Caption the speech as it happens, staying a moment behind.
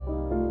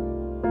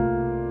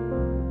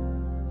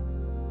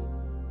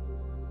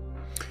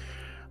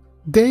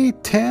Day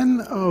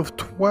 10 of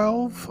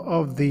 12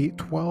 of the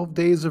 12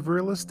 Days of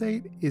Real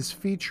Estate is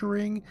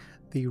featuring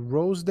the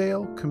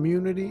Rosedale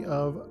community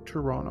of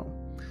Toronto.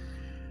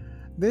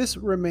 This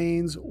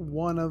remains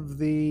one of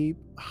the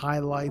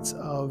highlights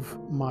of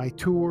my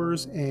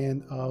tours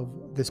and of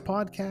this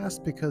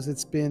podcast because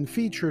it's been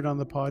featured on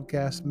the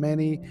podcast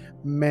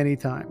many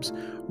times.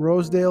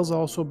 Rosedale's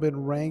also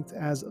been ranked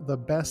as the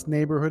best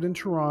neighborhood in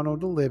Toronto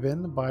to live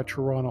in by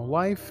Toronto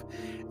Life.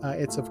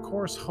 It's, of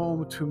course,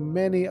 home to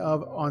many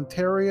of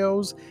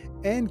Ontario's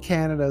and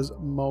Canada's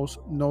most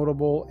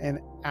notable and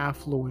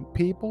affluent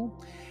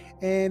people.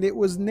 And it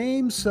was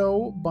named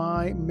so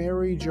by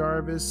Mary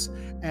Jarvis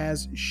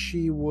as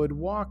she would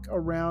walk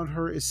around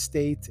her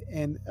estate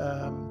and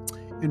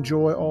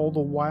enjoy all the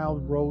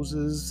wild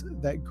roses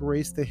that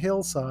grace the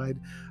hillside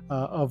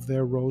of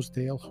their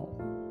Rosedale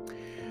home.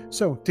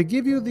 So, to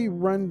give you the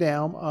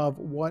rundown of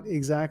what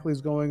exactly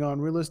is going on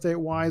real estate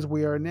wise,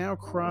 we are now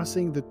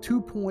crossing the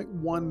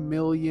 2.1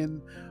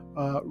 million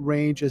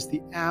range as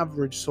the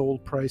average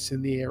sold price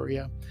in the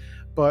area.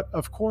 But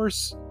of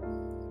course,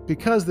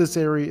 because this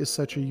area is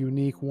such a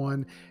unique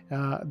one,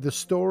 the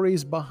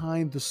stories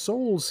behind the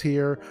souls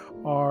here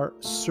are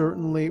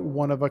certainly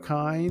one of a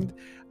kind.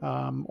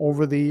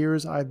 Over the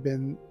years, I've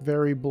been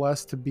very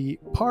blessed to be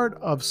part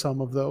of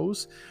some of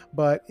those.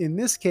 But in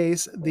this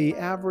case, the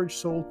average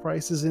sold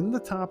prices in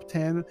the top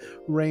 10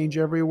 range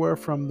everywhere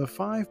from the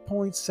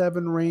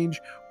 5.7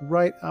 range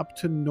right up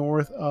to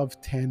north of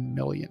 10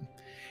 million.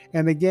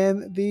 And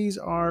again, these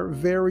are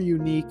very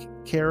unique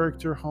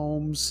character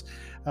homes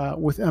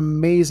with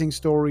amazing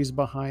stories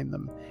behind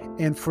them.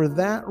 And for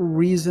that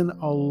reason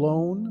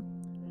alone,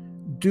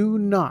 do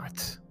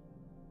not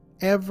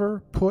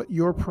ever put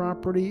your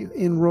property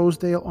in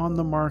Rosedale on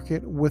the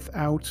market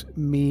without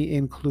me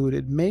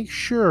included. Make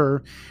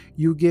sure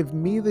you give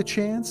me the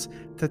chance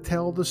to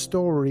tell the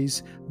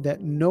stories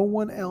that no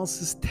one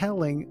else is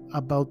telling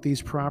about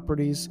these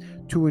properties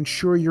to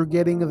ensure you're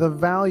getting the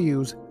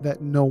values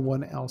that no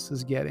one else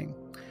is getting.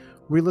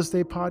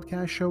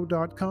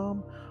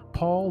 realestatepodcastshow.com,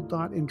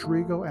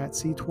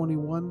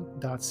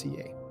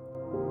 paul.intrigo@c21.ca.